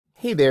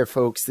Hey there,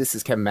 folks. This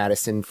is Kevin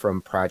Madison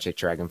from Project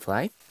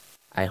Dragonfly.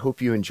 I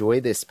hope you enjoy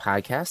this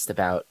podcast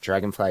about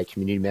Dragonfly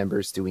community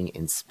members doing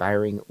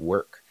inspiring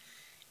work.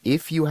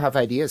 If you have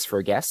ideas for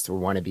a guest or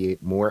want to be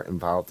more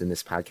involved in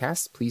this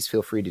podcast, please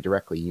feel free to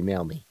directly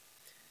email me.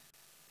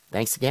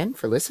 Thanks again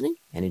for listening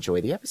and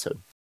enjoy the episode.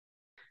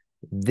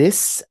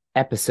 This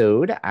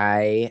episode,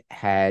 I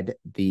had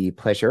the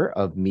pleasure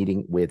of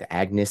meeting with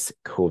Agnes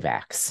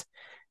Kovacs.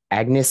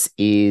 Agnes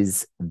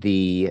is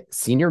the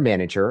senior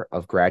manager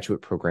of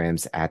graduate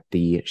programs at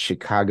the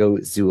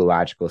Chicago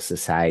Zoological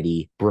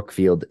Society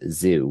Brookfield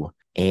Zoo,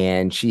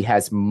 and she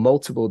has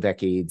multiple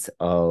decades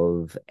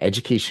of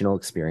educational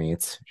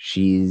experience.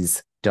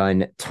 She's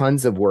done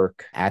tons of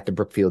work at the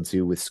Brookfield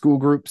Zoo with school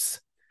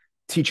groups,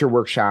 teacher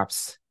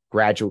workshops,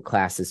 graduate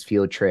classes,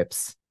 field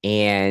trips,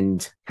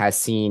 and has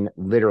seen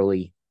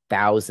literally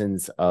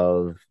thousands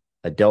of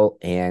adult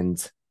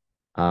and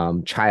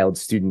child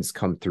students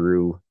come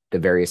through the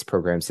various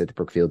programs at the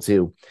Brookfield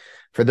Zoo.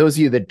 For those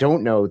of you that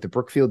don't know, the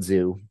Brookfield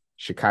Zoo,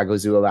 Chicago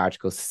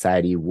Zoological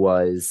Society,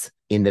 was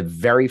in the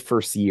very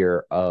first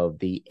year of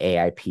the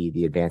AIP,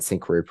 the Advanced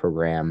Inquiry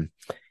Program,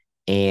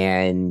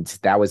 and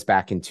that was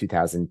back in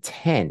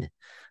 2010.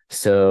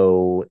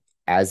 So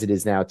as it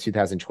is now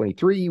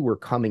 2023, we're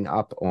coming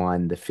up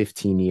on the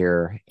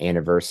 15-year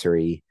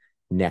anniversary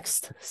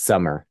next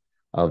summer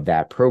of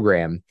that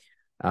program.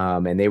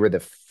 And they were the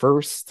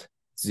first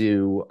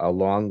zoo,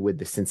 along with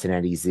the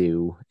Cincinnati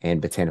Zoo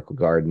and Botanical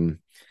Garden,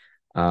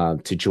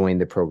 to join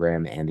the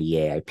program and the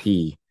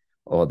AIP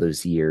all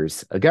those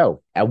years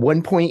ago. At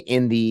one point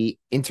in the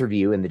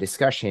interview, in the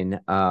discussion,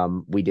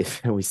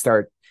 we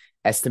start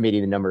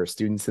estimating the number of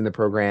students in the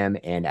program,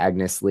 and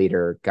Agnes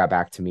later got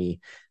back to me.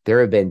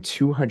 There have been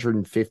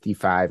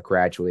 255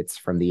 graduates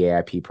from the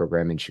AIP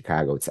program in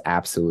Chicago. It's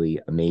absolutely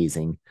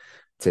amazing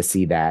to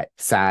see that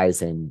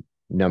size and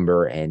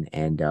number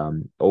and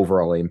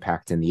overall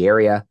impact in the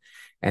area.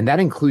 And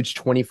that includes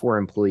 24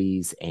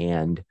 employees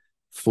and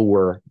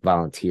 4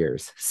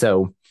 volunteers.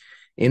 So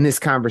in this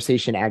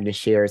conversation, Agnes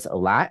shares a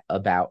lot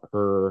about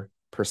her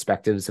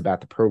perspectives about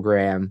the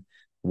program,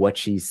 what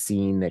she's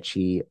seen that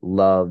she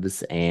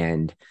loves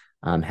and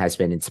has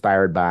been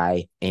inspired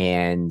by.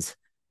 And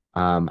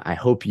I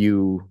hope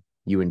you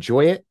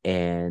enjoy it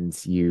and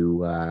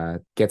you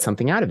get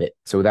something out of it.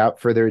 So without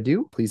further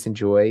ado, please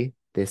enjoy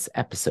this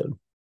episode.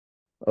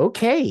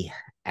 Okay.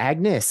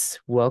 Agnes,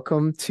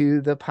 welcome to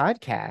the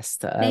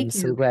podcast. I'm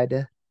so glad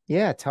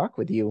to talk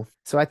with you.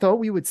 So I thought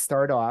we would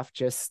start off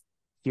just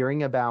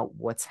hearing about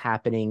what's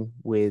happening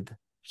with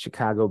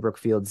Chicago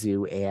Brookfield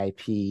Zoo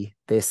AIP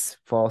this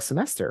fall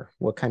semester.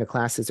 What kind of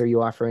classes are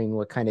you offering?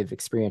 What kind of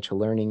experiential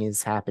learning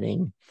is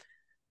happening?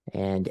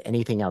 And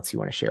anything else you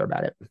want to share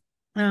about it?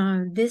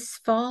 This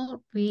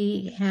fall,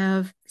 we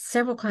have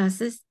several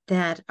classes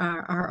that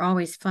are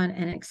always fun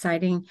and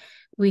exciting.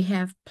 We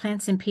have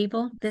Plants and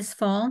People this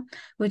fall,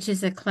 which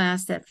is a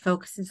class that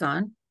focuses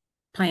on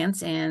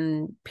plants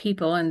and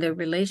people and the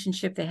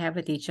relationship they have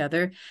with each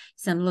other.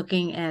 So I'm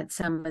looking at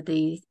some of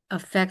the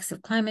effects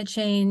of climate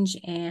change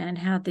and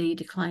how the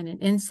decline in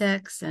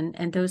insects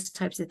and those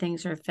types of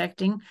things are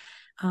affecting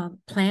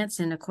plants.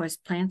 And of course,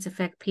 plants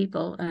affect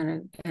people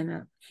in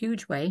a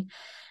huge way.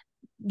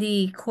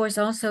 The course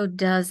also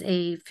does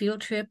a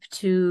field trip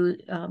to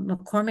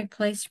McCormick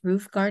Place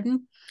Roof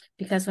Garden,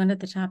 because one of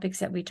the topics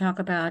that we talk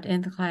about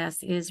in the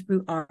class is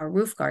our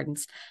roof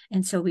gardens.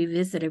 And so we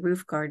visit a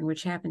roof garden,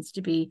 which happens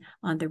to be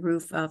on the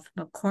roof of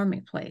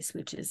McCormick Place,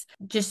 which is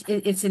just,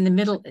 it's in the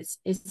middle,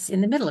 it's in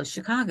the middle of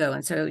Chicago.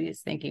 And so you're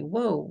thinking,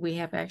 whoa, we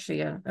have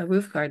actually a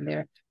roof garden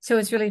there. So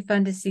it's really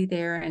fun to see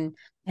there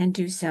and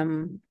do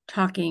some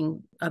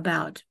talking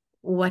about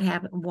what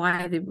happened,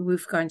 why the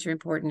roof gardens are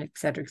important, et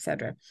cetera, et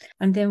cetera.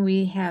 And then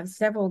we have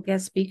several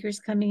guest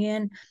speakers coming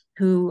in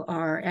who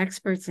are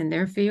experts in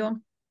their field.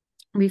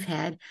 We've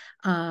had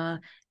a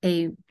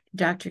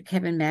Dr.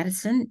 Kevin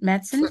Matson,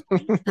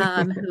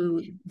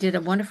 who did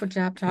a wonderful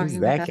job talking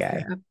with us.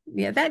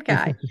 That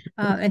guy.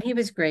 And he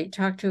was great.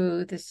 Talked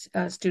to the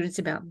students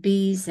about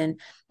bees. And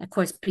of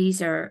course,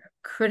 bees are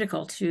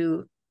critical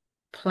to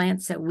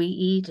plants that we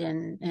eat,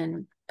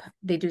 and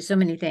they do so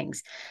many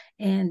things.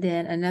 And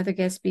then another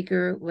guest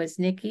speaker was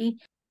Nikki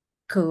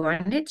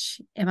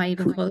Kovacs. Am I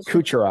even close?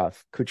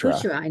 Kucherov.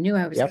 I knew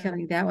I was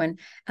killing that one.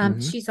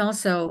 She's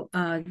also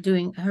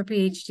doing her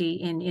PhD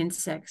in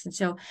insects. And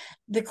so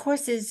the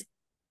courses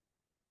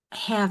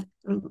have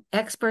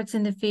experts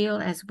in the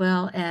field as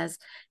well as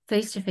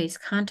face-to-face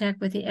contact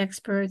with the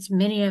experts.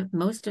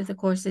 Most of the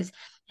courses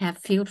have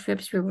field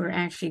trips where we're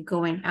actually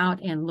going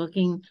out and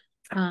looking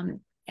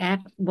at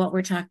what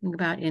we're talking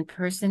about in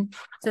person.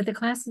 So the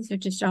classes are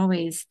just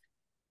always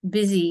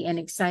busy and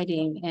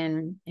exciting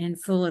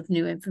and full of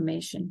new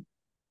information.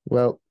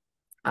 Well,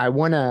 so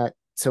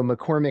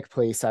McCormick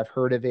Place, I've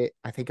heard of it.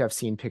 I think I've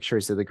seen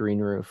pictures of the green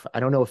roof. I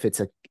don't know if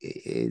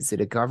is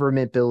it a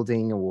government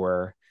building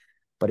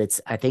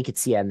but I think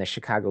it's in the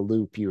Chicago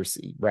Loop. You were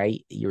saying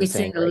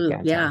in the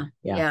Loop.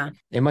 Yeah.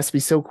 It must be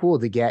so cool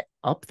to get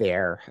up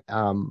there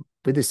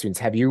with the students.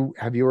 Have you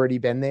already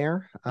been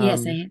there?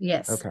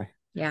 Yes. Okay.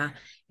 Yeah.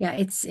 Yeah.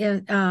 It's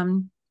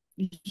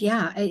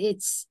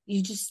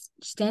you just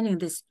standing on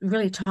this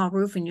really tall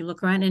roof and you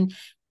look around, and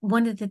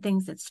one of the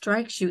things that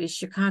strikes you is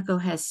Chicago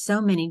has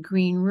so many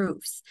green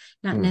roofs,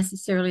 not Hmm.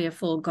 necessarily a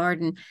full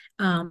garden,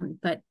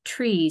 but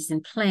trees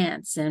and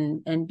plants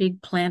and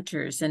big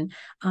planters. And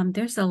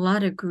there's a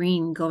lot of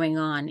green going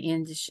on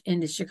in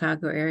the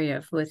Chicago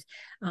area with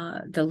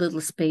the little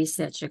space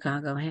that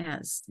Chicago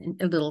has,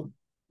 a little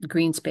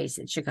green space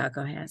that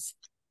Chicago has.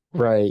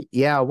 Right.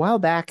 Yeah. A while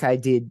back, I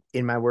did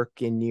in my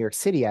work in New York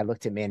City, I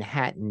looked at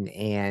Manhattan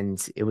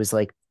and it was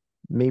like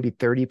maybe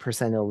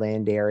 30% of the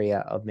land area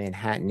of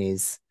Manhattan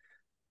is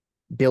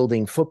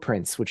building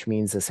footprints, which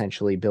means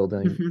essentially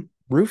building Mhm.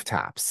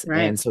 rooftops.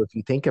 Right. And so if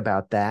you think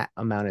about that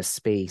amount of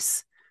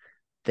space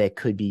that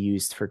could be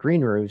used for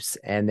green roofs,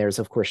 and there's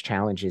of course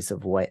challenges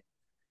of what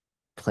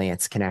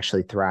plants can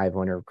actually thrive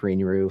on a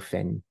green roof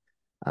and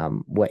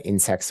what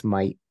insects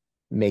might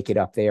make it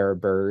up there, or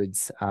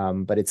birds.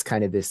 But it's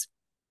kind of this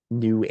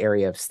new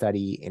area of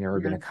study in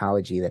urban Yeah.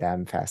 ecology that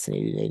I'm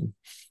fascinated in.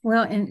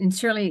 Well, and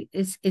surely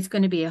it's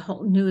going to be a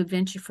whole new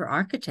adventure for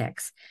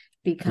architects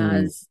Mm,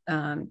 because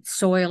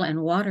soil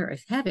and water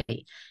is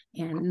heavy,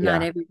 and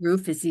not yeah. every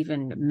roof is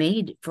even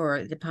made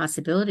for the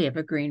possibility of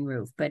a green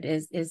roof. But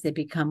as they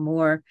become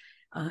more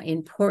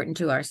important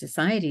to our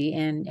society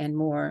and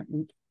more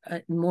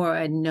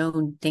a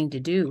known thing to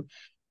do,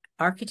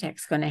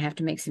 architects going to have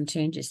to make some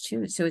changes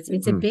too. So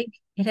Mm.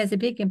 it has a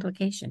big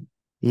implication.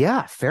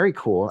 Yeah, very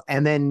cool.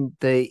 And then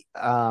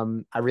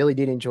I really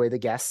did enjoy the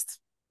guest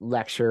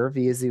lecture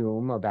via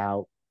Zoom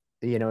about,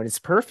 and it's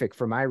perfect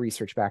for my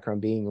research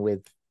background being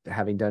with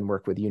having done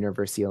work with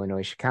University of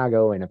Illinois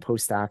Chicago and a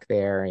postdoc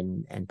there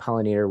and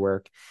pollinator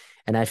work.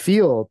 And I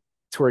feel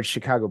towards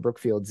Chicago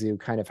Brookfield Zoo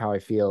kind of how I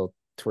feel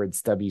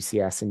towards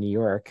WCS in New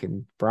York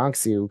and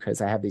Bronx Zoo because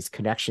I have these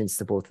connections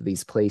to both of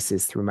these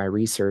places through my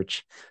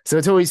research. So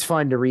it's always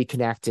fun to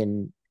reconnect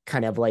and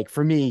kind of like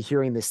for me,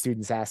 hearing the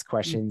students ask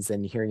questions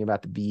and hearing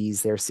about the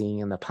bees they're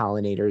seeing and the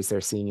pollinators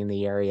they're seeing in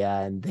the area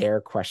and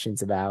their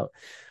questions about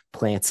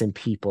plants and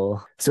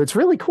people. So it's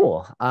really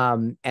cool.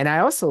 And I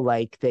also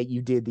like that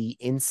you did the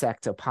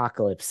insect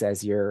apocalypse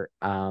as your,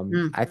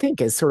 Mm. I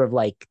think is sort of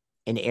like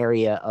an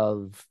area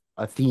of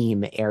a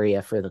theme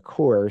area for the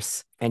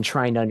course and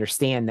trying to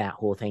understand that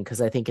whole thing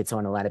because I think it's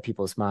on a lot of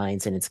people's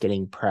minds and it's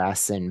getting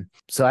press. And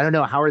so I don't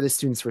know, how are the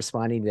students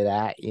responding to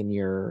that in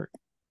your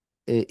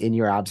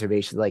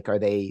observation? Like, are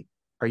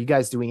you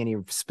guys doing any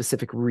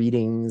specific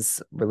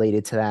readings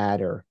related to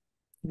that or?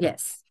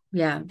 Yes.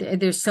 Yeah.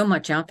 There's so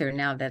much out there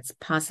now that's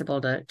possible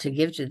to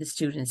give to the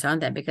students on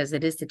that because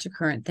it is such a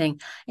current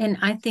thing. And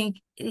I think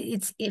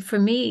for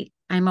me,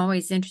 I'm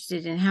always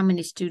interested in how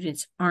many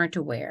students aren't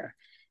aware.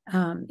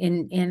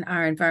 In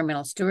our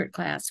environmental steward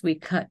class, we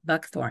cut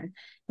buckthorn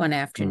one Hmm.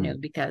 afternoon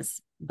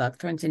because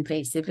buckthorn's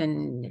invasive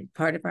and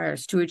part of our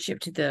stewardship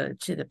to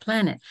the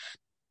planet.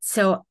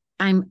 So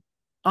I'm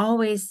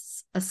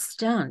always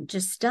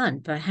just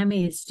stunned by how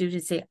many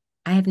students say,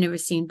 I have never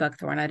seen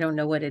buckthorn. I don't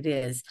know what it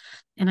is.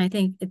 And I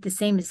think the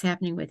same is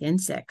happening with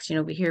insects. You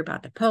know, we hear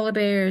about the polar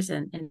bears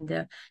and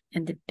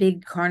the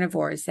big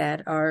carnivores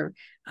that are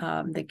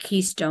the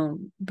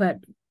keystone, but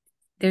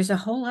there's a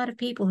whole lot of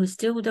people who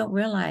still don't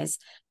realize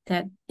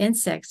that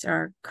insects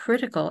are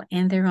critical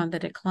and they're on the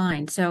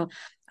decline. So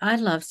I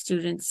love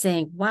students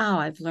saying, wow,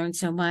 I've learned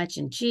so much.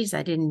 And geez,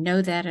 I didn't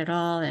know that at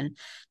all. And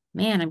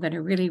man, I'm going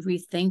to really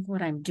rethink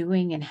what I'm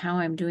doing and how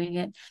I'm doing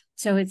it.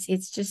 So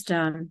it's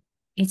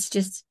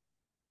just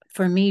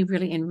for me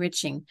really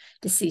enriching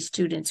to see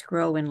students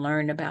grow and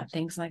learn about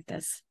things like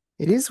this.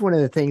 It is one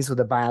of the things with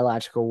the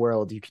biological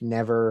world. You can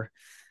never,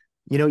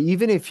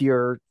 even if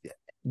you're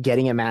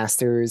getting a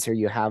master's or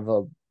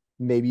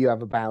maybe you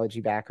have a biology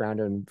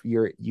background and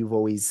you've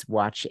always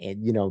watched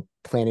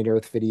planet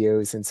Earth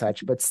videos and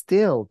such, but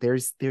still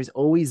there's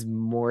always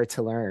more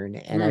to learn.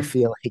 And I Mm,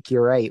 feel like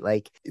you're right.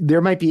 Like there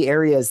might be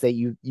areas that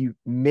you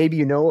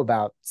maybe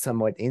about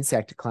somewhat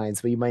insect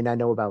declines, but you might not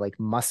know about like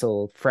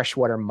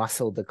freshwater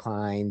mussel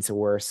declines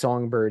or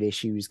songbird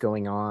issues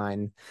going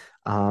on.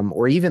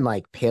 Or even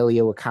like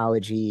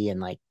paleoecology and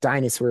like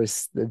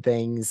dinosaurs, the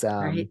things.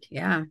 right.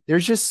 Yeah.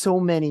 There's just so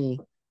many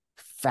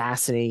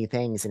fascinating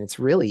things and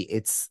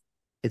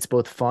it's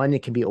both fun,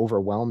 it can be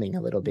overwhelming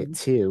a little bit Mm.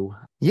 too.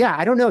 Yeah,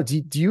 I don't know,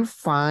 do you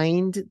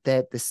find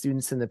that the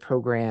students in the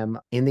program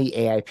in the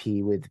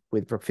AIP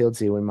with Brookfield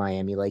Zoo in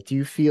Miami, like do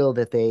you feel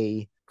that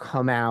they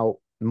come out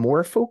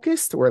more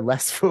focused or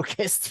less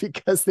focused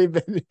because they've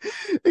been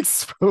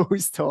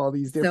exposed to all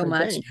these So different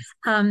much.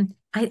 things?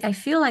 I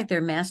feel like their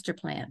master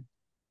plan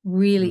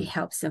really Mm,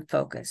 helps them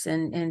focus.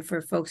 And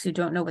for folks who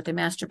don't know what the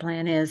master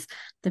plan is,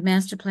 the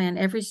master plan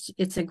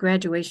it's a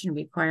graduation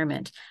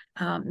requirement.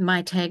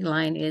 My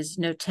tagline is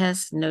no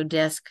test, no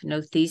desk,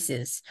 no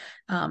thesis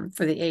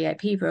for the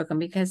AIP program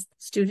because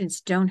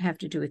students don't have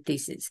to do a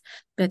thesis,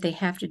 but they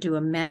have to do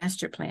a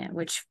master plan,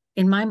 which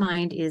in my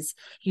mind is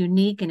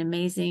unique and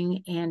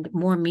amazing and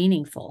more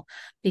meaningful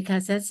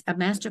because that's a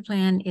master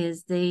plan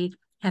is they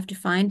have to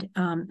find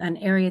an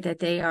area that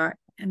they are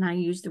and I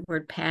use the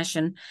word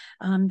passion,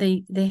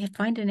 they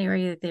find an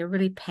area that they're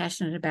really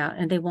passionate about,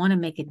 and they want to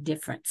make a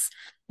difference.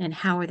 And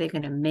how are they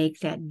going to make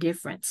that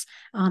difference?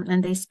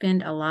 And they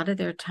spend a lot of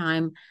their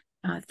time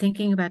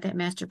thinking about that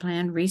master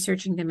plan,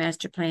 researching the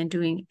master plan,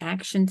 doing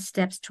action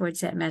steps towards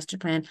that master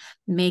plan,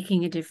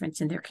 making a difference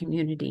in their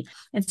community.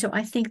 And so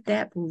I think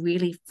that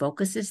really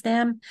focuses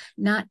them,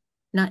 not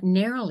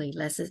narrowly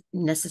less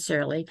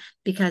necessarily,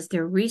 because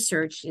their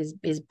research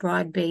is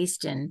broad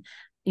based, and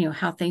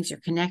how things are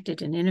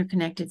connected and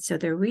interconnected. So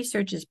their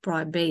research is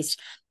broad based,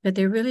 but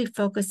they're really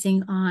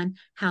focusing on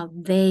how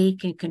they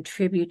can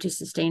contribute to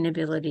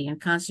sustainability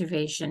and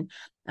conservation,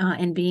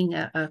 and being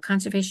a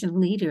conservation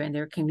leader in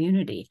their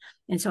community.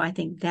 And so I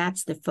think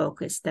that's the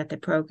focus that the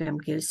program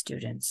gives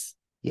students.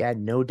 Yeah,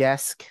 no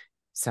desk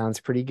sounds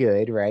pretty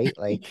good, right?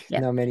 Like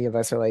Yeah. not many of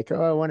us are like,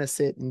 oh, I want to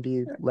sit and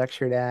be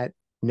lectured at.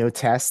 No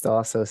test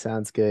also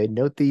sounds good.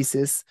 No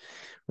thesis.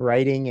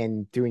 Writing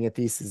and doing a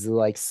thesis is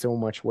like so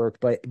much work,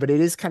 but it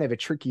is kind of a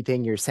tricky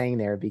thing you're saying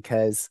there,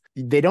 because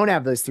they don't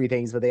have those three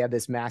things, but they have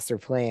this master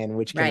plan,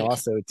 which can Right.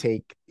 also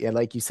take, yeah,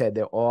 like you said,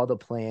 all the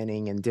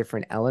planning and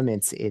different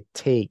elements it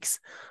takes.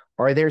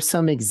 Are there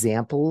some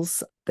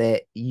examples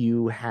that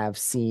you have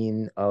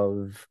seen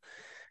of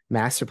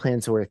master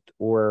plans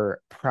or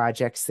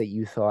projects that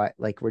you thought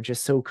like were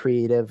just so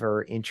creative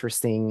or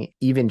interesting,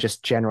 even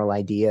just general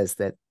ideas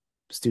that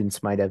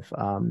students might have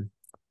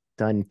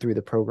done through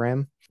the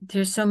program?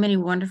 There's so many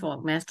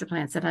wonderful master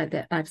plans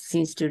that I've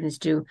seen students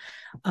do.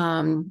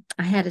 I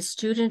had a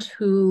student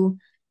who,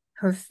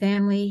 her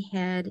family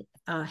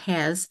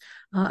has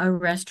a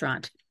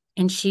restaurant,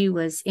 and she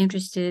was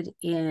interested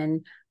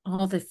in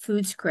all the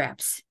food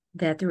scraps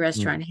that the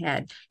restaurant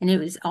had, and it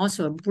was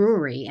also a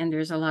brewery, and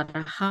there's a lot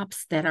of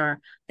hops that are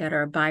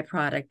a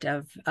byproduct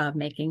of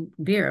making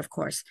beer, of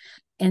course.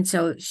 And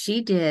so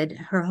she did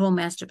her whole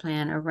master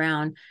plan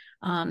around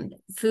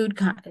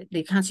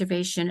the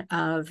conservation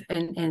of,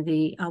 and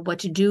the what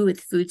to do with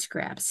food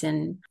scraps.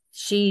 And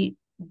she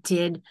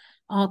did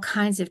all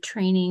kinds of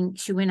training.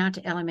 She went out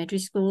to elementary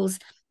schools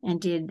and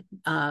did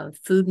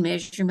food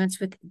measurements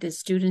with the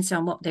students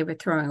on what they were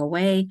throwing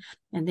away.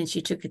 And then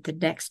she took it the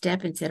next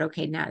step and said,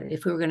 okay, now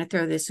if we were going to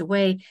throw this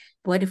away,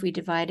 what if we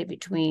divide it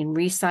between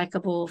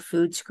recyclable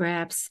food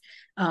scraps,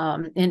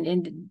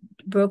 and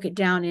broke it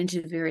down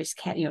into various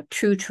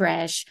true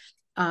trash,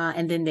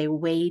 and then they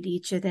weighed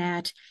each of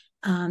that.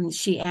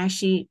 She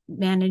actually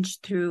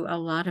managed through a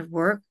lot of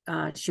work.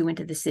 She went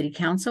to the city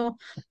council,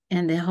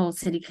 and the whole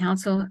city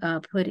council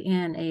put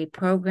in a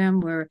program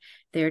where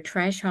their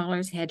trash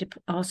haulers had to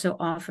also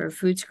offer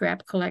food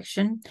scrap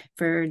collection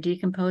for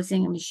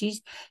decomposing. I mean,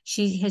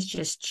 she has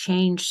just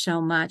changed so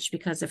much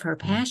because of her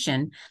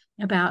passion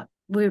about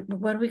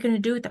what are we going to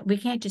do with that? We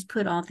can't just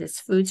put all this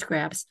food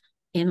scraps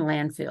in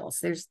landfills.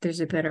 There's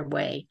a better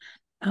way.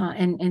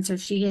 And so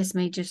she has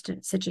made just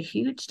such a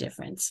huge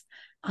difference.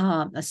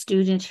 A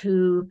student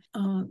who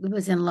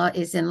is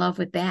in love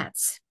with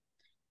bats,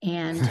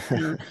 and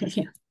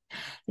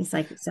it's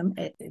like some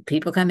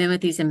people come in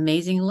with these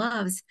amazing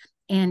loves,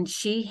 and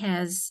she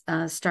has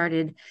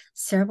started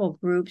several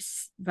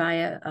groups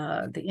via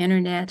the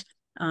internet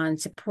on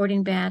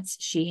supporting bats.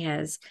 She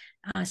has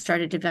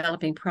started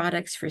developing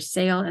products for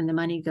sale, and the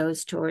money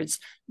goes towards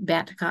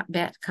bat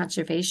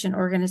conservation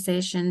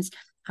organizations.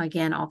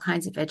 Again, all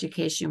kinds of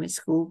education with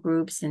school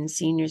groups and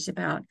seniors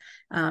about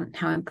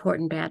how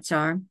important bats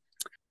are.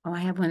 Oh, I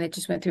have one that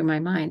just went through my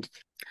mind.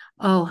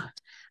 Oh,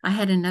 I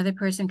had another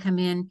person come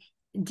in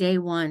day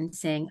one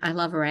saying, I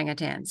love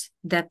orangutans.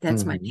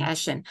 That's my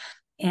passion.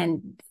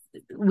 And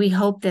we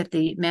hope that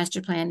the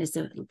master plan is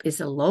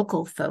a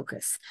local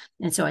focus.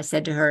 And so I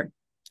said to her,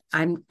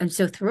 I'm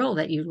so thrilled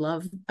that you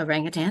love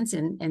orangutans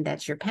and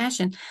that's your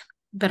passion,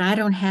 but I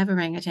don't have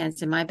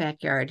orangutans in my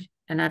backyard,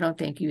 and I don't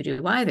think you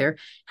do either.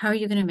 How are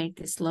you going to make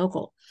this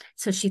local?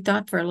 So she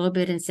thought for a little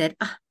bit and said,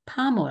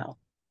 palm oil.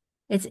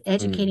 It's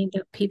educating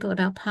the people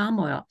about palm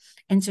oil.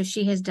 And so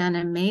she has done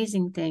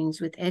amazing things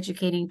with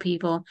educating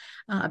people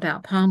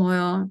about palm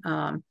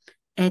oil,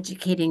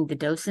 educating the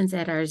docents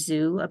at our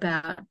zoo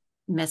about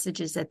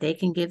messages that they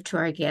can give to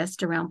our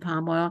guests around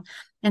palm oil.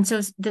 And so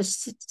the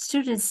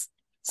students,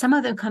 some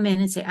of them come in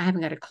and say, I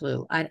haven't got a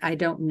clue. I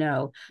don't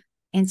know.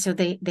 And so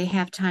they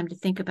have time to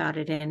think about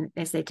it. And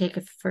as they take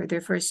their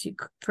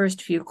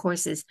first few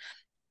courses,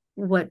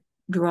 what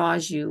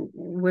draws you?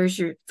 Where's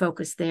your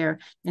focus there?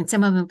 And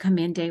some of them come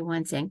in day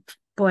one saying,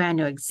 boy, I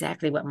know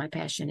exactly what my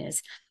passion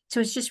is. So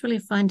it's just really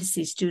fun to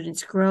see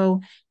students grow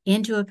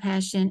into a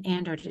passion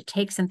and or to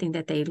take something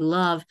that they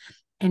love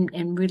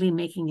and really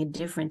making a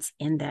difference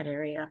in that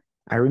area.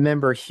 I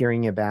remember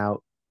hearing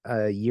about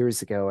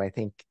years ago, I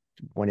think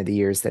one of the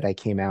years that I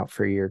came out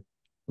for your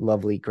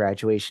lovely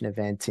graduation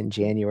event in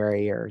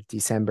January or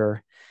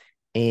December,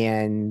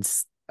 and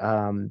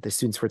the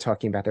students were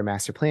talking about their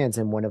master plans,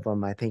 and one of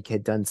them I think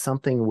had done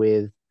something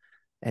with,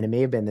 and it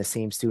may have been the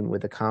same student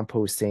with the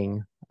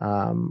composting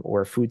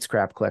or food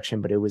scrap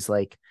collection, but it was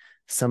like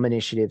some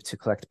initiative to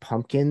collect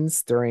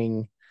pumpkins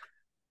during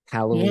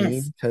Halloween,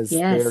 Yes, because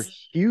they're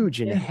yes.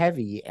 huge and Yeah.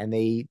 heavy and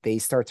they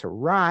start to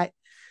rot,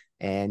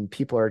 and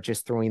people are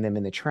just throwing them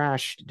in the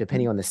trash.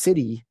 Depending on the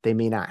city, they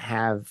may not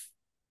have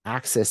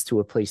access to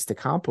a place to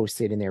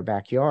compost it in their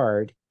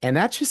backyard. And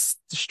that just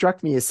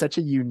struck me as such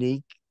a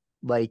unique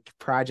like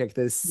project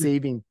that's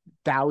saving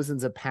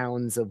thousands of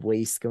pounds of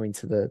waste going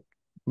to the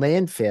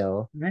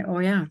landfill. Right. Oh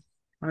yeah.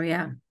 Oh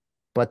yeah.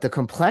 But the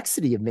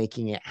complexity of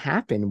making it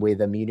happen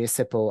with a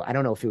municipal, I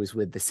don't know if it was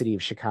with the city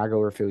of Chicago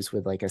or if it was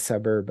with like a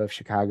suburb of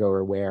Chicago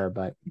or where,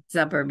 but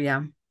Suburb,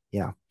 yeah.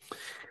 yeah.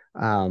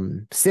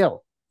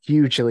 Still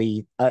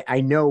hugely,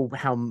 I know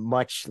how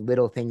much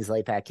little things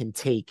like that can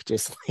take,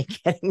 just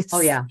like getting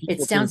Oh yeah. It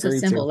people to sounds so agree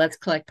simple. to. Let's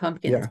collect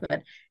pumpkins, Yeah.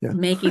 but Yeah.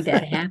 making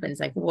that happen is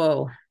like,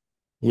 whoa.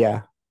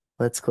 Yeah.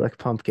 Let's collect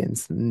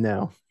pumpkins.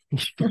 No.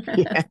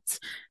 Yeah.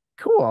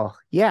 Cool.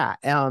 Yeah.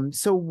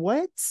 So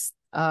what's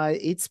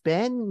it's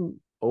been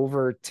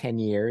over 10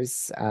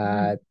 years Mhm.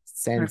 Our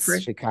since first,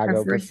 our Chicago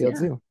first, Brookfield yeah.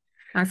 Zoo.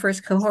 Our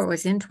first cohort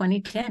was in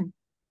 2010.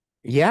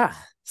 Yeah.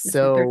 It's been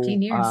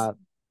 13 So years.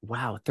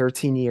 wow,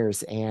 13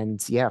 years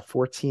and yeah,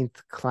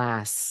 14th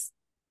class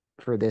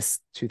for this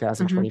Hmm.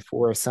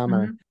 2024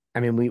 summer. Hmm. I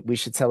mean, we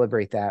should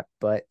celebrate that,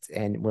 but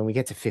and when we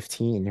get to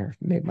 15, or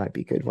it might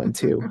be a good one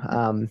too.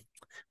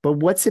 But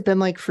what's it been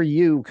like for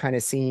you, kind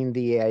of seeing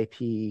the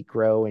AIP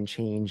grow and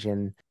change,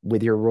 and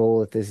with your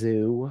role at the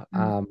zoo?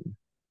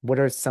 What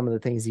are some of the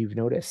things you've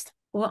noticed?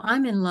 Well,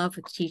 I'm in love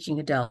with teaching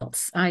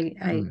adults. I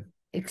Mm,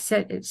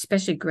 accept,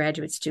 especially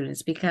graduate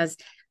students, because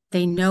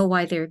they know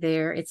why they're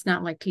there. It's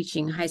not like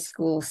teaching high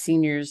school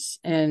seniors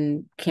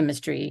in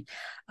chemistry.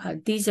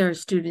 These are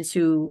students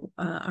who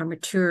are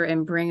mature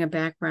and bring a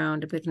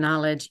background with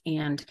knowledge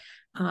and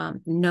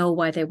know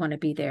why they want to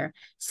be there.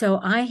 So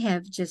I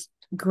have just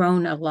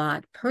grown a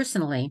lot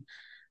personally,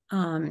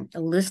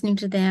 listening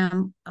to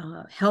them,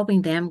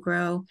 helping them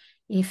grow.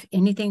 If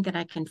anything that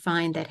I can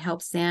find that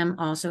helps them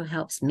also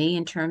helps me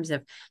in terms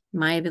of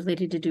my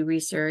ability to do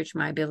research,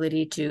 my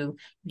ability to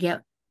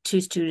get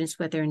to students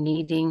what they're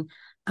needing.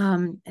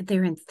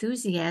 Their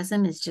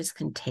enthusiasm is just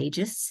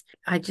contagious.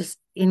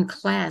 In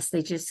class,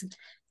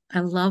 I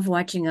love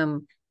watching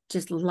them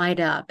just light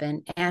up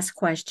and ask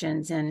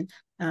questions and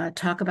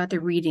talk about the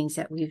readings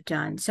that we've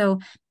done. So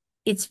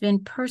it's been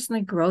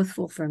personally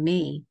growthful for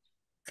me.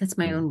 That's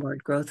my mm. own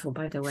word, growthful,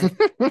 by the way.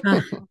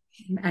 Uh,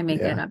 I make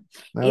that Yeah, up.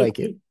 I like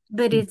it.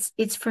 But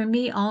it's for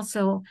me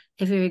also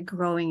a very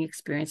growing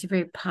experience, a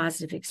very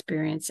positive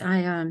experience.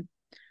 I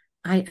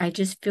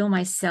just feel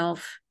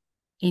myself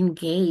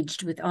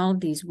engaged with all of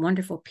these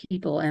wonderful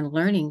people and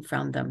learning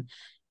from them.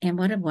 And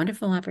what a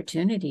wonderful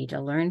opportunity to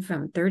learn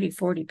from 30,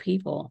 40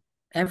 people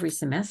every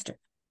semester.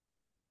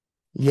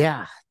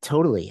 Yeah,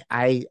 totally.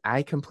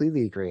 I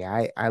completely agree.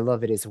 I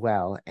love it as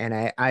well.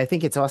 And I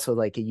think it's also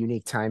like a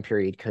unique time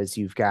period because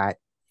you've got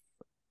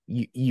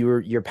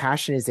your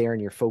passion is there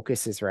and your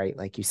focus is right,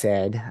 like you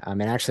said.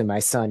 And actually my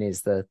son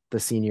is the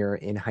senior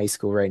in high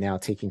school right now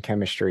taking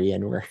chemistry,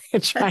 and we're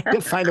trying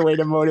to find a way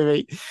to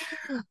motivate.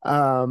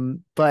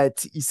 But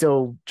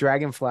so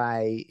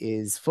Dragonfly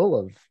is full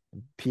of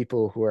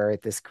people who are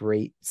at this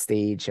great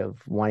stage of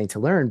wanting to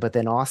learn, but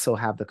then also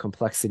have the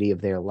complexity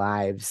of their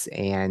lives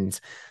and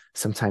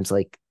sometimes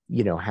like,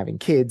 having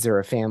kids or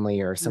a family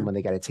or Yeah. someone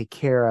they got to take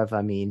care of.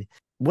 I mean,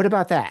 what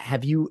about that?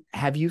 Have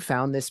you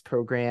found this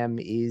program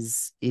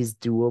is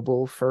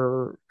doable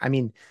for, I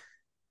mean,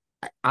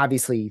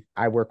 obviously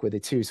I work with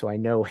it too, so I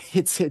know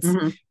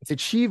Mhm. it's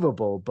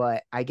achievable,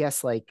 but I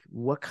guess like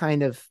what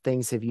kind of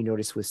things have you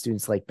noticed with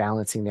students like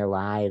balancing their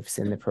lives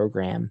in the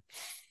program?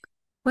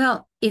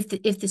 Well, if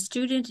the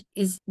student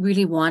is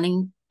really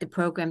wanting the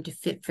program to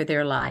fit for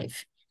their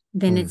life,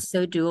 then Mm, it's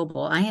so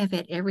doable. I have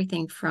had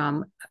everything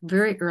from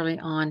very early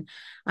on.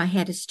 I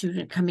had a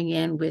student coming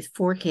in with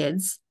 4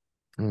 kids,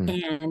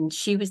 mm, and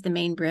she was the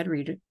main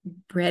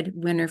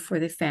breadwinner for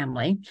the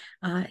family.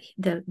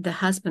 The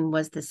husband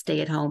was the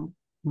stay-at-home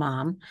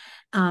mom,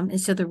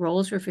 and so the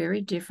roles were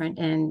very different.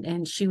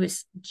 And she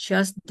was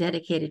just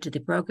dedicated to the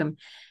program.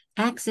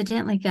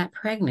 Accidentally got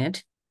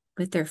pregnant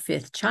with their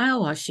 5th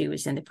child while she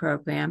was in the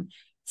program.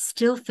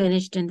 Still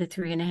finished in the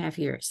 3.5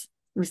 years.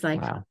 It was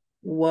like, wow.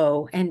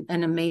 whoa, and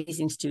an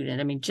amazing student.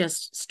 I mean,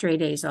 just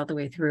straight A's all the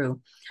way through.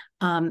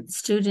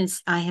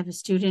 Students, I have a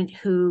student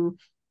who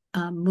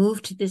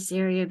moved to this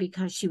area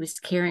because she was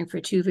caring for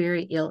 2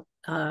 very ill,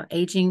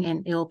 aging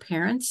and ill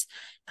parents.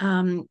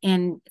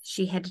 And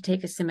she had to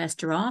take a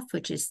semester off,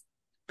 which is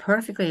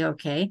perfectly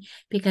okay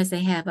because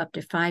they have up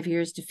to 5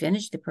 years to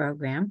finish the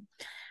program.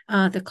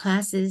 The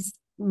classes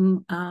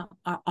are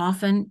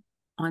often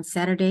on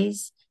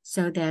Saturdays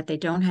so that they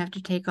don't have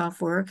to take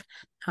off work.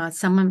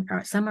 Some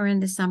are in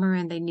the summer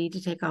and they need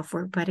to take off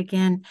work. But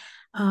again,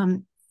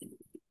 um,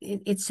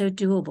 it's so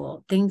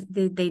doable. Things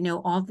they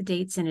know all the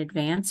dates in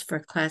advance for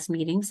class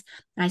meetings.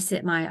 I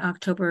set my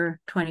October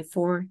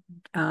 24.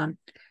 Um,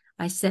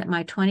 I set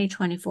my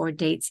 2024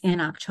 dates in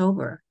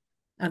October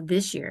of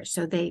this year,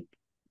 so they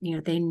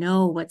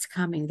know what's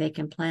coming. They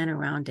can plan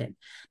around it.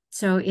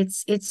 So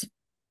it's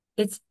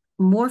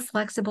more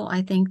flexible,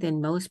 I think,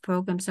 than most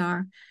programs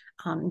are.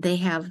 They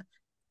have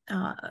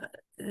uh,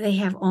 they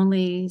have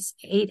only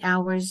 8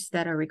 hours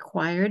that are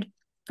required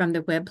from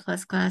the Web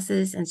Plus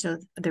classes. And so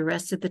the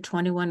rest of the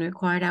 21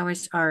 required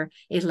hours are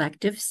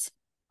electives.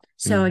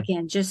 So Mm.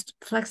 again, just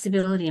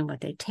flexibility in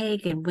what they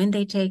take and when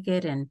they take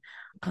it, and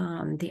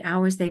the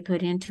hours they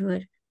put into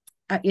it.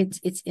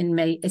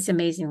 It's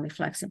amazingly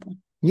flexible.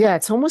 Yeah,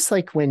 it's almost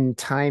like when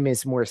time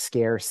is more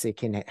scarce, it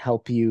can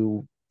help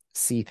you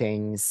see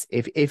things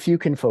if you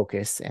can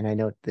focus. And I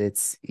know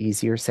it's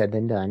easier said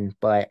than done,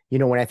 but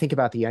when I think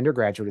about the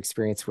undergraduate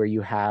experience where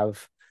you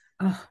have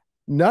Oh,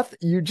 nothing,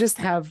 you just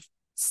have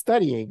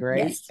studying,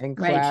 right? yes, And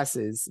right.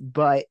 classes,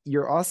 but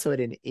you're also at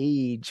an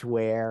age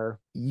where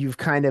you've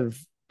kind of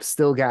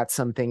still got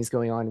some things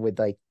going on with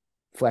like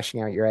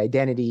fleshing out your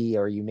identity,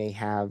 or you may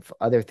have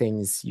other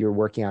things you're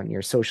working out in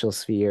your social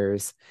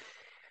spheres.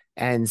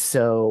 And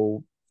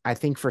so I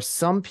think for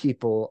some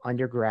people,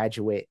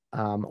 undergraduate,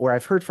 or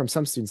I've heard from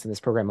some students in this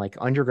program, like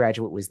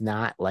undergraduate was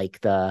not like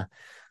the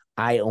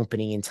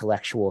eye-opening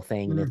intellectual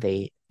thing that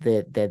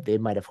Mm. they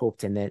might have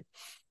hoped, and that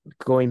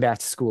going back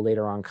to school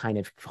later on kind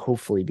of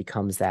hopefully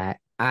becomes that.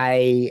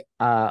 I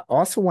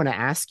also want to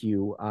ask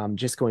you,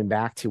 just going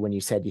back to when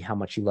you said how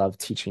much you love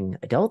teaching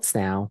adults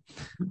now,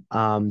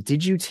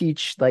 did you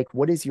teach, like,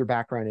 what is your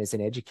background as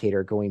an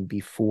educator going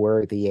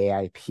before the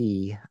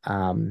AIP?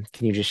 Can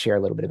you just share a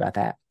little bit about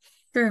that?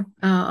 Sure.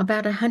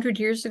 About 100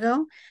 years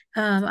ago,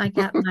 I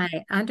got my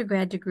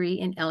undergrad degree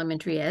in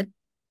elementary ed.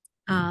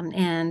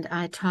 And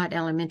I taught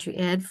elementary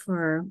ed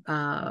for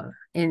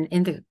in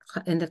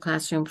the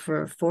classroom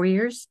for 4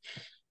 years,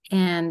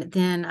 and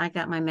then I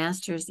got my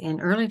master's in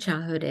early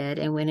childhood ed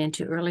and went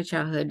into early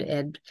childhood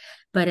ed.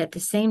 But at the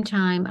same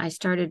time, I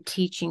started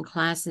teaching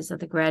classes at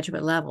the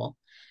graduate level,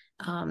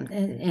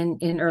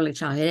 in early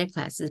childhood ed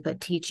classes, but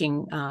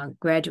teaching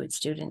graduate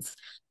students.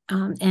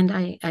 And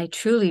I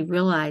truly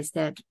realized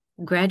that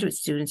graduate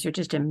students are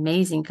just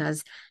amazing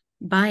because,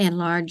 by and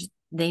large,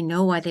 they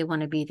know why they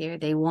want to be there.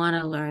 They want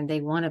to learn.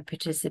 They want to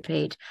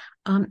participate.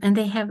 And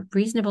they have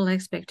reasonable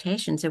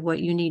expectations of what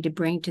you need to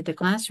bring to the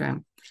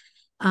classroom.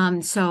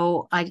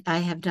 So I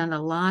have done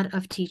a lot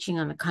of teaching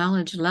on the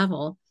college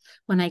level.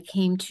 When I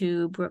came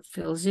to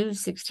Brookfield Zoo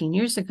 16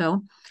 years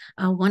ago,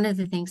 one of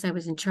the things I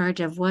was in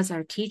charge of was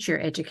our teacher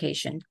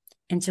education.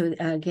 And so,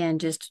 again,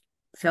 just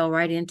fell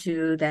right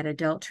into that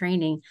adult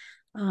training.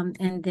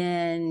 And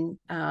then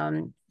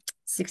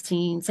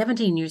 16,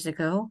 17 years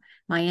ago,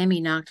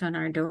 Miami knocked on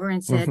our door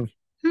and said,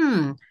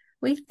 hmm,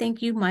 we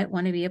think you might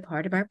want to be a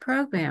part of our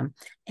program.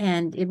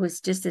 And it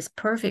was just this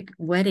perfect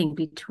wedding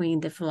between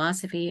the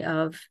philosophy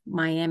of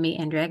Miami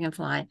and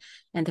Dragonfly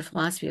and the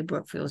philosophy of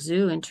Brookfield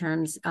Zoo in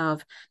terms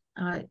of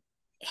uh,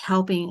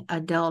 helping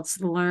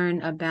adults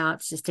learn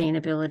about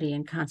sustainability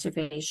and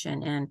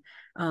conservation and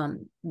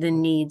the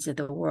needs of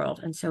the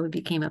world. And so we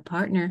became a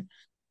partner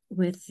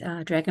with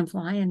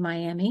Dragonfly in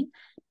Miami,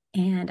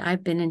 and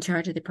I've been in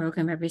charge of the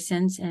program ever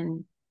since,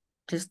 and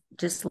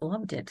just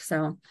loved it.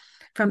 So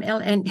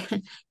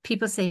and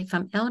people say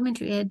from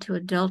elementary ed to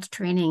adult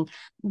training,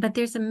 but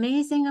there's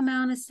amazing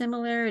amount of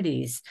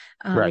similarities.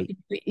 Right.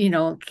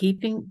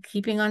 Keeping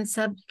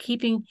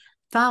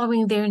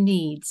following their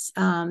needs,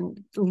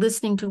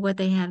 listening to what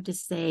they have to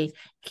say,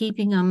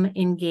 keeping them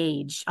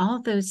engaged.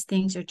 All those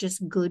things are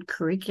just good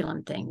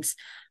curriculum things.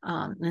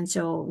 And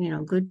so,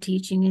 good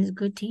teaching is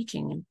good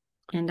teaching.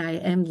 And I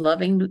am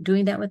loving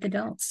doing that with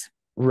adults.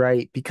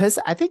 Right. Because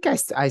I think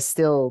I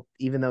still,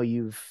 even though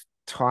you've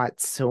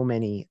taught so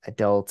many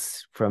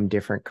adults from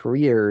different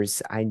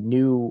careers, I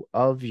knew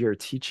of your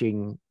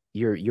teaching,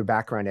 your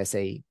background as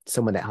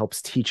someone that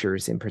helps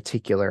teachers in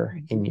particular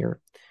in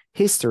your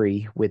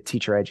history with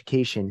teacher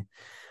education.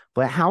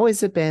 But how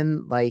has it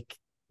been like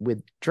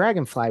with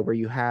Dragonfly, where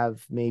you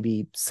have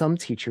maybe some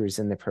teachers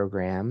in the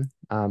program,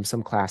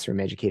 some classroom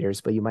educators,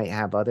 but you might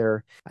have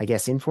other, I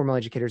guess, informal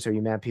educators, or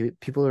you might have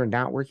people who are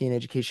not working in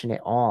education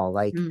at all.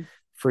 Like Mm.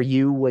 for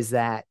you, was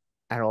that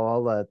at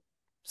all a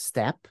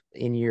step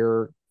in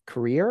your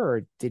career,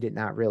 or did it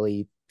not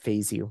really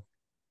phase you?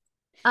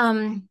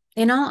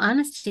 In all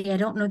honesty, I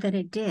don't know that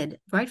it did.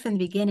 Right from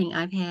the beginning,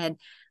 I've had,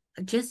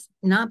 just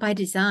not by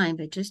design,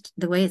 but just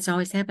the way it's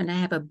always happened, I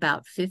have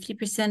about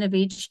 50% of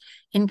each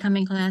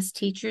incoming class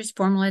teachers,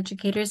 formal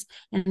educators,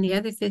 and the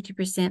other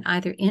 50%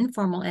 either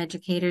informal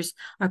educators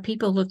or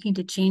people looking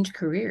to change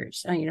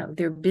careers.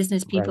 They're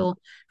business Right. people,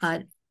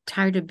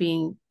 tired of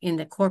being in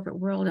the corporate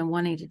world and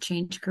wanting to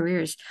change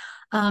careers.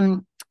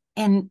 Um,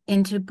 and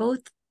to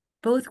both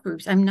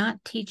groups, I'm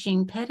not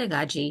teaching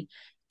pedagogy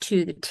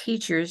to the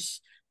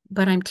teachers,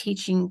 but I'm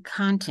teaching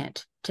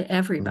content to Mhm.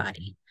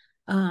 everybody.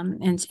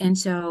 And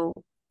so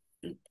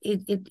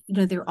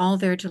they're all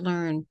there to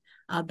learn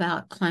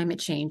about climate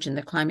change in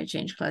the climate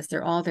change class.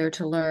 They're all there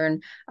to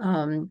learn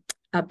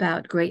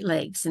about Great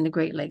Lakes in the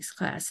Great Lakes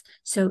class.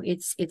 So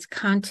it's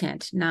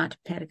content, not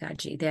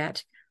pedagogy,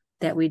 that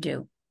we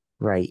do.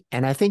 Right.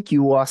 And I think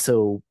you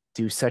also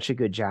do such a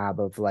good job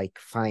of like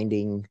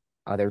finding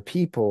other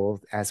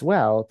people as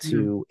well Mm.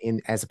 to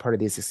in as a part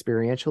of this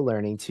experiential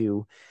learning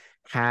to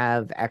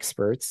have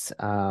experts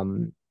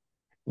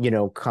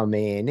come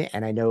in.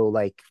 And I know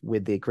like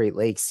with the Great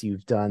Lakes,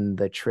 you've done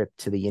the trip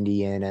to the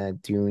Indiana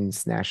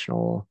Dunes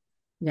National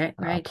Yeah,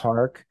 right.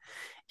 Park.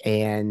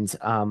 And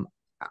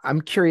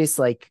I'm curious,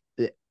 like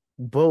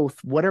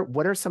both, what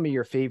are some of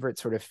your favorite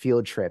sort of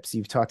field trips?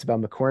 You've talked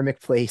about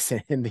McCormick Place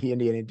and the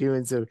Indiana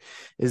Dunes, so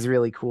is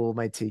really cool.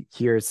 Might to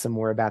hear some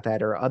more about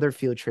that or other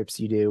field trips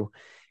you do.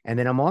 And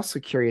then I'm also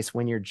curious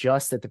when you're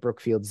just at the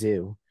Brookfield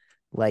Zoo,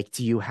 like,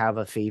 do you have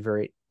a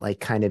favorite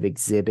like kind of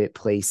exhibit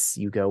place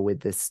you go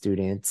with the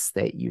students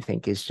that you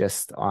think is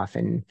just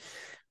often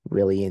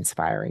really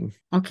inspiring?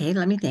 Okay,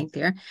 let me think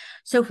there.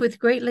 So with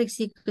Great Lakes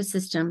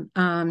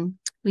ecosystem,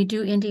 we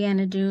do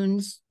Indiana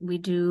Dunes, we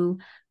do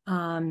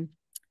um,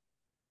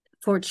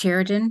 Fort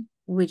Sheridan,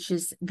 which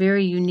is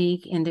very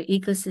unique in the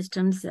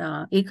ecosystems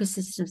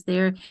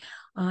there,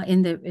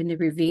 in the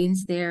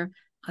ravines there.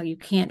 You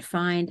can't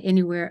find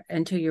anywhere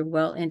until you're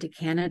well into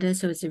Canada,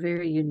 so it's a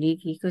very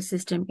unique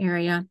ecosystem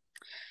area.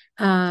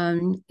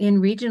 In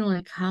regional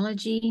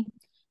ecology,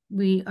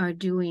 we are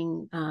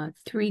doing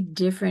three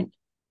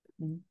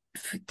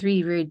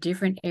very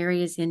different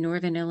areas in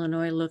northern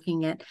Illinois,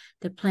 looking at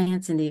the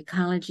plants and the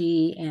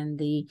ecology and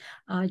the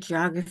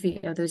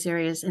geography of those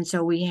areas. And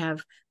so we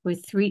have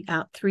with 3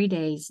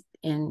 days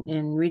in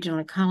regional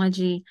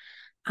ecology,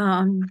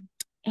 um,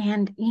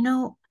 and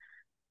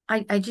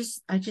I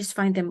just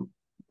find them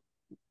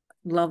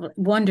lovely,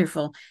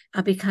 wonderful,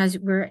 because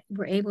we're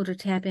able to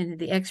tap into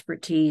the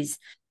expertise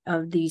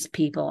of these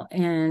people,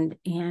 and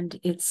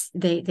it's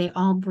they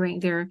all bring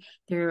they're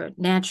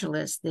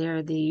naturalists,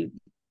 they're the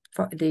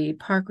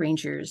park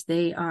rangers.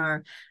 They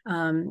are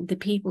the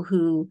people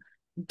who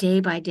day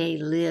by day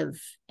live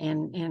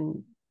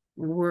and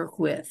work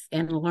with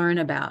and learn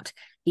about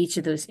each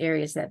of those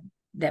areas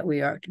that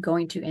we are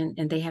going to,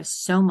 and they have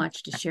so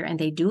much to share, and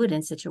they do it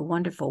in such a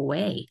wonderful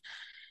way.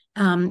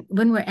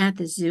 When we're at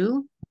the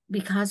zoo,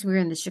 because we're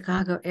in the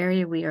Chicago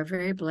area, we are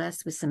very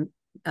blessed with some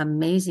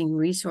amazing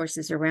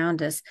resources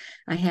around us.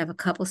 I have a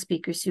couple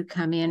speakers who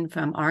come in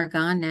from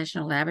Argonne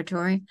National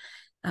Laboratory,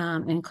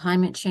 and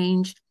climate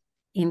change.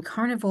 In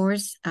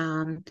carnivores,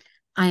 I'm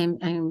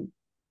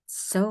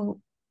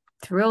so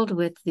thrilled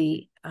with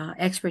the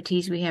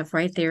expertise we have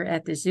right there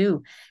at the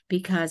zoo,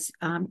 because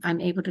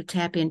I'm able to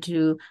tap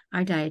into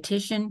our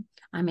dietitian.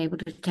 I'm able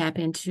to tap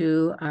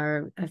into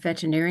our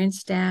veterinarian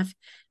staff.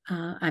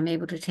 I'm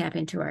able to tap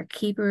into our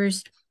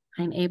keepers.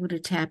 I'm able to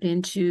tap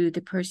into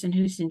the person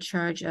who's in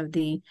charge of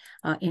the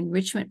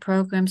enrichment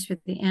programs for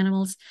the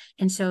animals.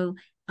 And so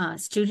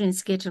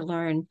students get to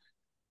learn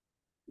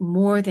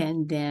more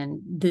than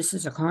this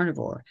is a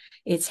carnivore.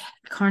 It's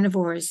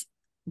carnivores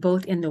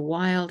both in the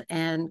wild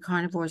and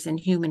carnivores in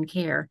human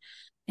care.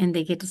 And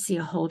they get to see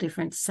a whole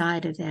different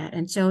side of that.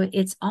 And so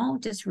it's all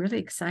just really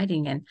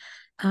exciting. And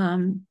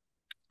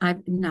I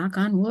knock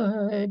on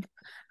wood,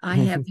 I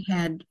have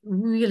had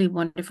really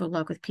wonderful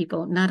luck with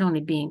people not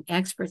only being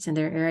experts in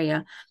their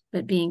area,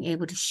 but being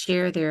able to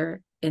share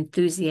their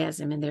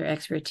enthusiasm and their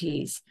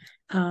expertise.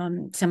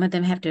 Some of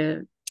them have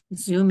to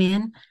Zoom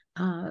in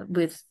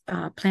with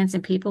Plants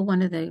and People.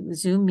 One of the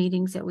Zoom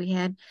meetings that we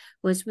had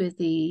was with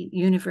the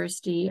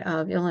University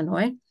of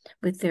Illinois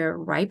with their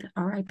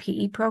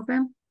RIPE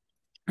program.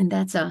 And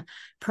that's a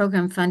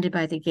program funded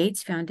by the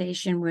Gates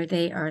Foundation, where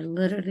they are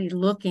literally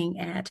looking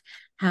at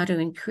how to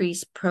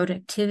increase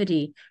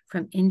productivity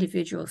from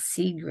individual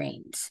seed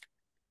grains.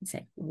 And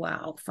say,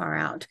 wow, far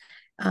out.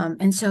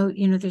 And so,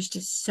 there's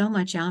just so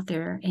much out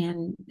there,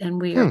 and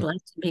we are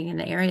blessed being in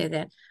the area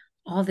that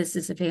all this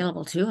is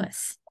available to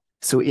us.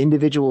 So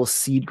individual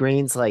seed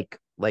grains, like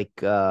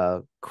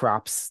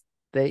crops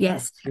that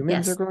Yes,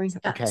 humans are yes. growing.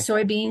 Okay.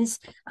 Soybeans,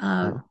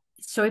 Oh.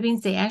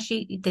 soybeans,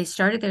 they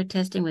started their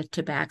testing with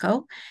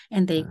tobacco,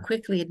 and they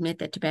quickly admit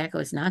that tobacco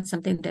is not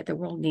something that the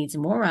world needs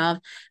more of,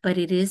 but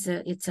it's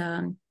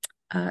a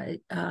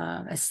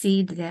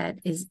seed that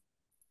is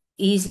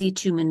easy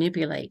to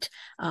manipulate,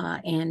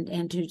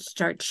 and to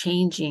start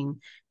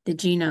changing the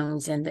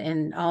genomes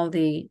and all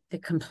the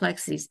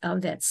complexities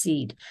of that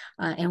seed,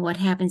 and what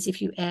happens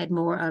if you add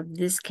more of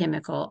this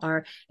chemical,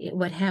 or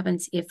what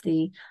happens if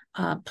the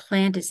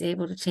plant is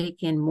able to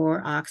take in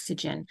more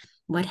oxygen,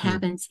 what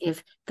happens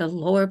if the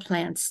lower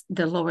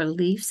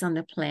leaves on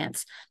the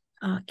plants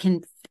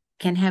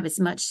can have as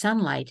much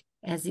sunlight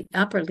as the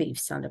upper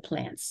leaves on the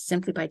plants,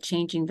 simply by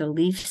changing the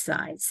leaf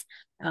size.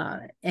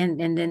 And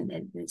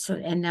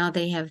now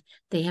they have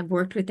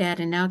worked with that,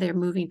 and now they're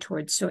moving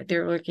towards, so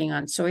they're working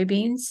on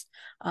soybeans,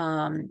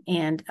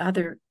 and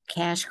other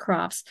cash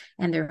crops,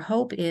 and their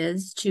hope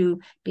is to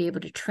be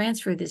able to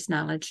transfer this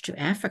knowledge to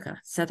Africa,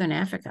 Southern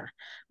Africa,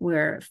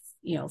 where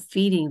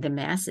feeding the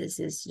masses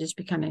is just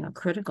becoming a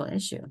critical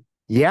issue.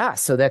 Yeah,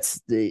 so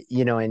that's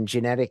and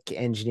genetic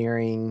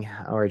engineering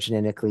or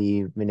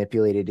genetically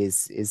manipulated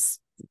is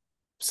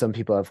some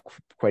people have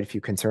quite a few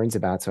concerns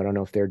about. So I don't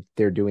know if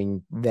they're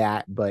doing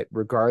that, but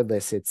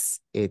regardless,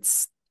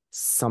 it's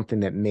something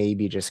that may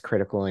be just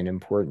critical and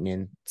important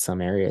in some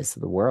areas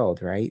of the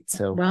world, right?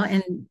 So Well,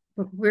 and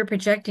we're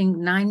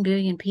projecting 9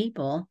 billion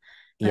people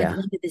by the yeah,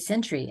 end of the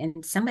century,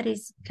 and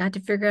somebody's got to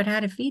figure out how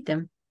to feed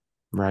them.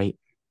 right.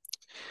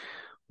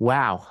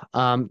 Wow.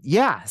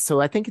 Yeah. So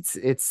I think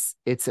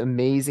it's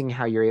amazing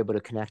how you're able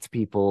to connect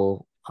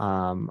people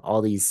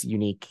all these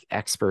unique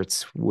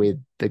experts with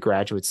the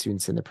graduate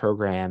students in the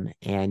program.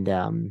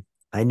 And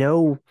I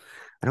know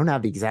I don't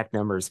have the exact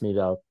numbers. Maybe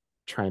I'll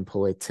try and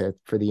pull it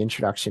for the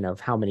introduction of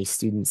how many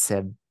students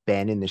have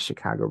been in the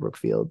Chicago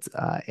Brookfield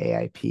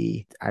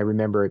AIP. I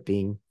remember it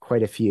being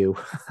quite a few.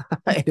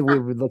 We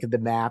would look at the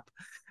map,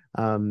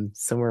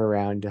 somewhere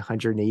around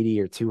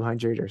 180 or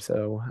 200 or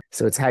so.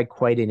 So it's had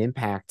quite an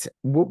impact.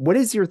 What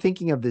is your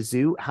thinking of the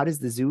zoo? How does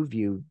the zoo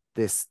view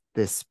this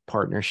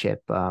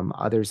partnership?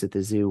 Others at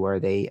the zoo,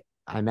 I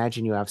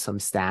imagine you have some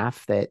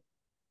staff that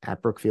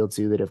at Brookfield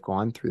Zoo that have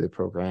gone through the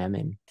program.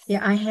 And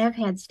yeah, I have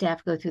had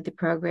staff go through the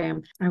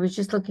program. I was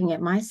just looking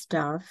at my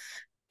stuff.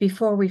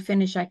 Before we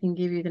finish, I can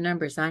give you the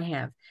numbers I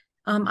have.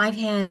 I've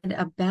had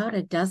about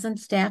a dozen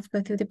staff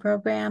go through the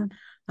program,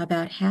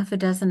 about half a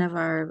dozen of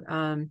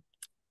our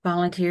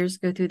volunteers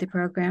go through the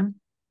program.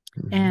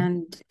 mm-hmm.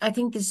 And I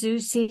think the zoo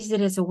sees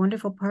it as a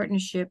wonderful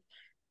partnership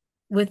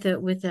with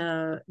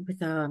a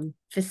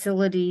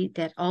facility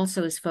that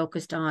also is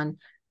focused on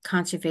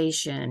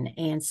conservation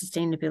and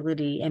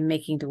sustainability and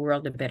making the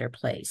world a better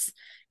place.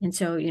 And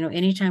so,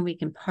 anytime we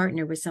can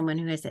partner with someone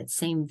who has that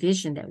same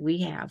vision that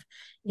we have,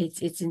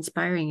 it's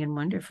inspiring and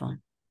wonderful.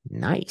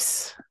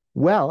 Nice.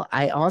 Well,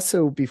 I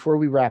also, before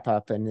we wrap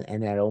up, and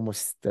that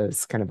almost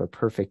is kind of a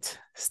perfect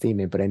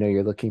statement, but I know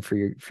you're looking for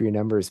your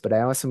numbers, but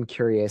I also am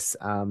curious,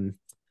 and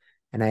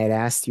I had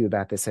asked you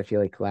about this, I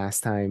feel like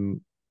last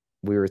time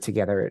we were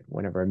together at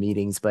one of our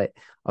meetings, but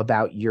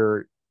about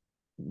your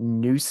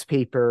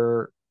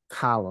newspaper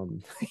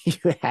column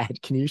you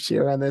had. Can you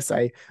share on this?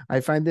 I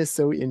find this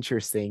so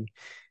interesting,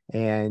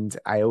 and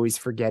I always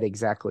forget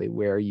exactly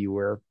where you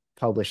were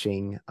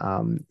publishing.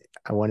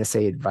 I want to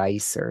say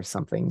advice or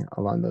something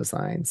along those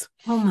lines.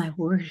 Oh my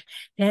word,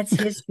 that's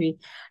history.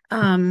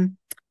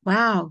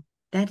 Wow.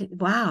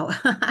 Wow.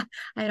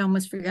 I'd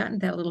almost forgotten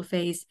that little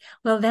phase.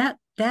 Well, that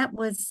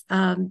was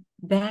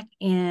back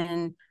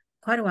in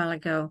quite a while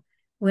ago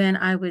when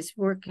I was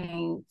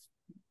working,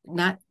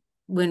 not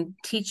when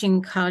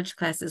teaching college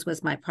classes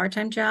was my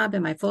part-time job,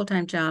 and my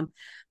full-time job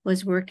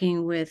was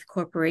working with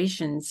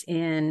corporations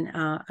in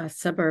a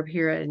suburb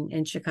here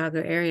in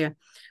Chicago area,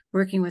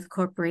 working with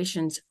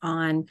corporations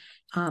on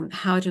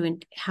how to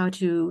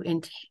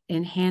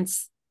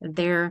enhance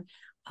their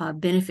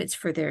benefits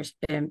for their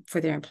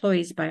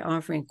employees by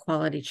offering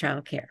quality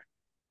childcare.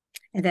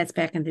 And that's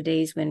back in the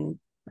days when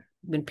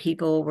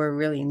people were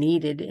really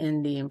needed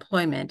in the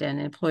employment, and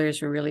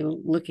employers were really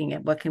looking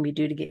at what can we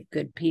do to get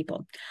good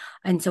people.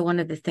 And so one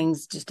of the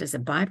things, just as a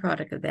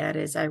byproduct of that,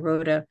 is I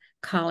wrote a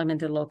column in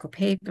the local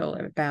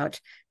paper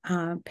about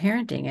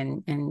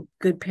parenting and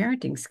good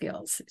parenting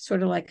skills,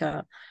 sort of like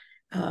a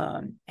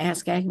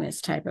Ask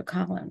Agnes type of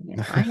column.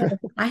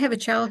 I have a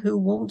child who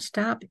won't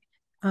stop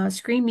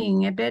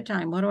screaming at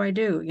bedtime. What do I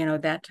do?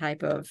 That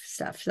type of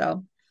stuff.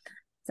 So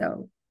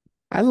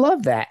I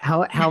love that.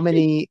 How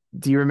many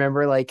do you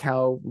remember, like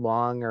how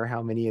long or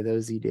how many of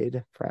those you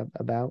did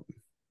about?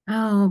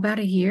 Oh, about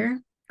a year.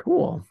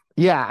 Cool.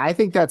 Yeah, I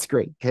think that's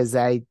great because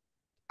I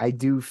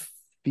do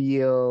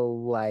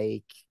feel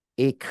like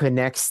it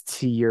connects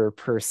to your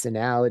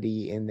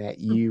personality in that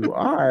you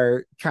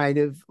are kind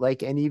of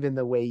like, and even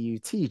the way you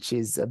teach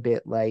is a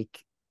bit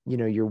like,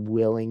 you're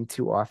willing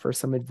to offer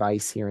some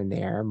advice here and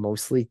there,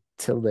 mostly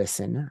to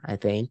listen, I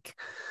think.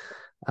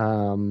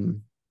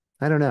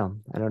 I don't know.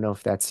 I don't know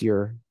if that's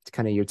your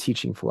kind of your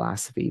teaching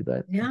philosophy,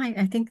 but yeah,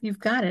 I think you've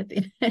got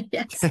it.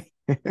 Yes.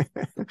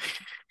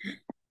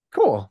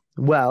 Cool.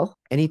 Well,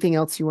 anything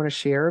else you want to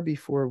share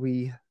before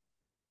we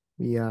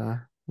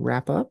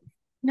wrap up?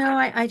 No,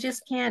 I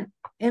just can't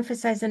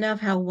emphasize enough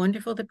how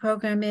wonderful the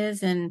program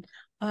is. And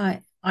I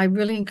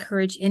really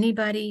encourage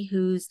anybody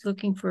who's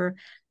looking for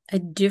a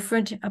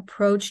different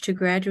approach to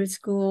graduate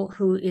school,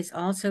 who is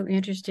also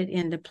interested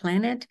in the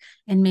planet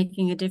and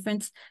making a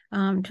difference,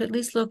 to at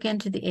least look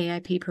into the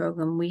AIP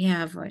program. We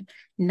have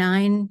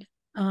 9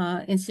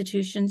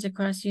 institutions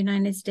across the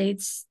United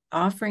States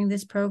offering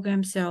this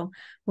program. So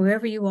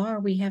wherever you are,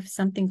 we have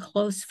something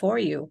close for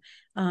you.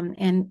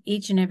 And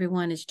each and every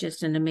one is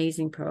just an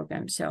amazing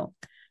program. So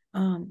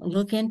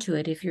look into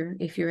it if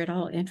you're at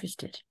all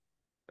interested.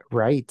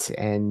 Right.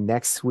 And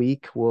next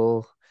week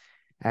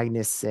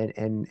Agnes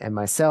and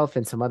myself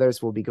and some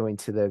others will be going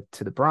to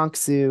the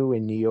Bronx Zoo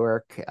in New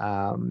York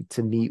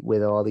to meet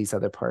with all these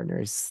other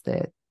partners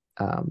that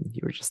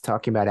you were just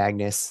talking about,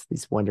 Agnes,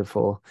 these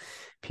wonderful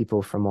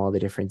people from all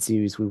the different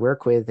zoos we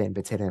work with and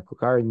botanical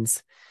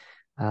gardens.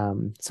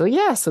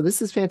 So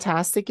this is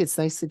fantastic. It's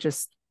nice to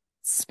just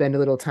spend a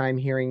little time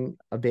hearing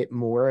a bit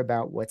more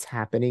about what's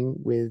happening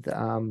with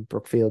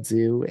Brookfield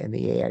Zoo and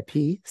the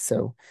AIP.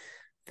 So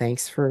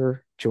thanks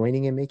for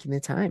joining and making the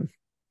time.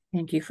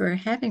 Thank you for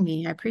having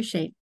me. I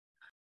appreciate it.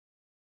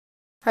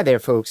 Hi there,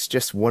 folks.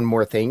 Just one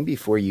more thing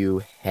before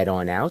you head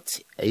on out.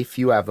 If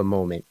you have a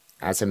moment,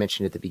 as I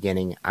mentioned at the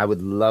beginning, I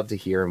would love to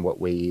hear in what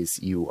ways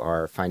you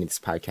are finding this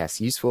podcast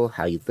useful,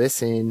 how you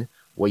listen,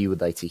 what you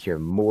would like to hear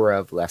more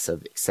of, less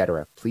of,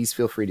 etc. Please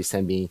feel free to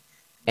send me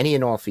any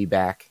and all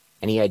feedback,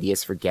 any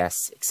ideas for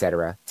guests,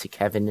 etc. to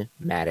Kevin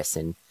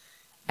Madison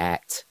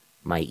at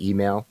my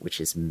email,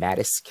 which is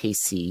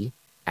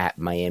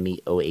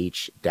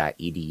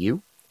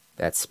mattiskc@miamioh.edu.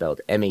 That's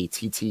spelled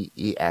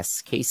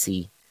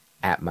MATTESKC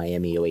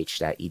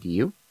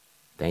 @miamioh.edu.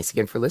 Thanks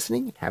again for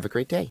listening, and have a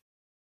great day.